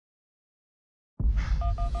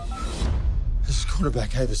This is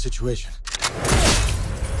cornerback. I have a situation.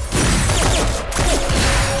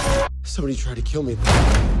 Somebody tried to kill me.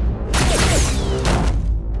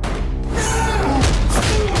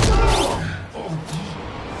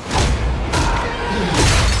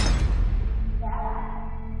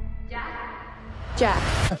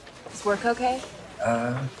 Jack, is work okay?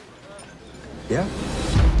 Yeah.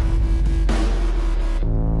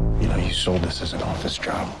 You know, you sold this as an office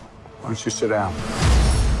job. Why don't you sit down?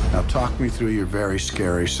 Now talk me through your very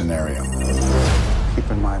scary scenario.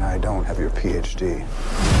 Keep in mind, I don't have your PhD.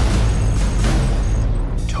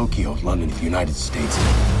 Tokyo, London, the United States.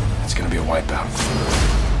 It's gonna be a wipeout.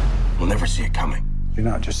 We'll never see it coming. You're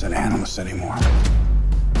not just an analyst anymore.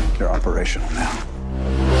 You're operational now.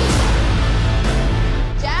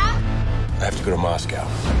 Jack? I have to go to Moscow.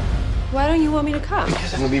 Why don't you want me to come?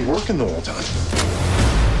 Because I'm gonna be working the whole time.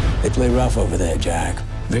 They play rough over there, Jack.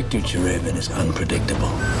 Victor Cherevin is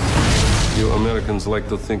unpredictable. You Americans like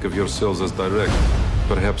to think of yourselves as direct.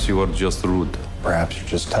 Perhaps you are just rude. Perhaps you're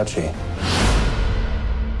just touchy.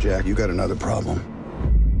 Jack, you got another problem.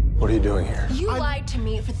 What are you doing here? You lied to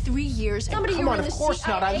me for 3 years. Somebody Come on, of course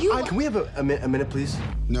not. Can we have a minute, please?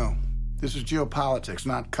 No. This is geopolitics,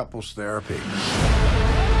 not couples therapy.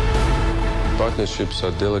 Partnerships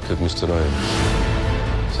are delicate, Mr. Ryan.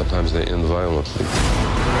 Sometimes they end violently.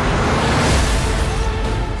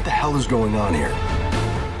 What the hell is going on here?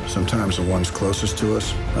 Sometimes the ones closest to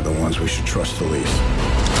us are the ones we should trust the least.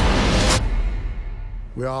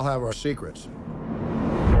 We all have our secrets.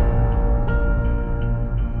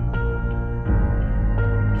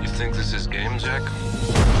 You think this is game, Jack?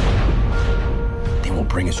 They will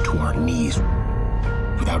bring us to our knees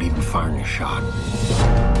without even firing a shot.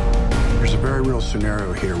 There's a very real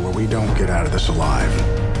scenario here where we don't get out of this alive.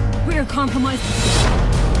 We are compromised.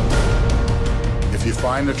 If you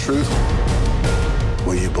find the truth,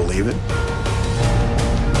 will you believe it?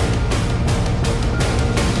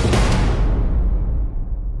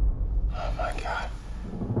 Oh, my God.